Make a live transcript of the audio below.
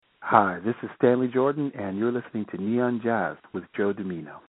Hi, this is Stanley Jordan, and you're listening to Neon Jazz with Joe Domino.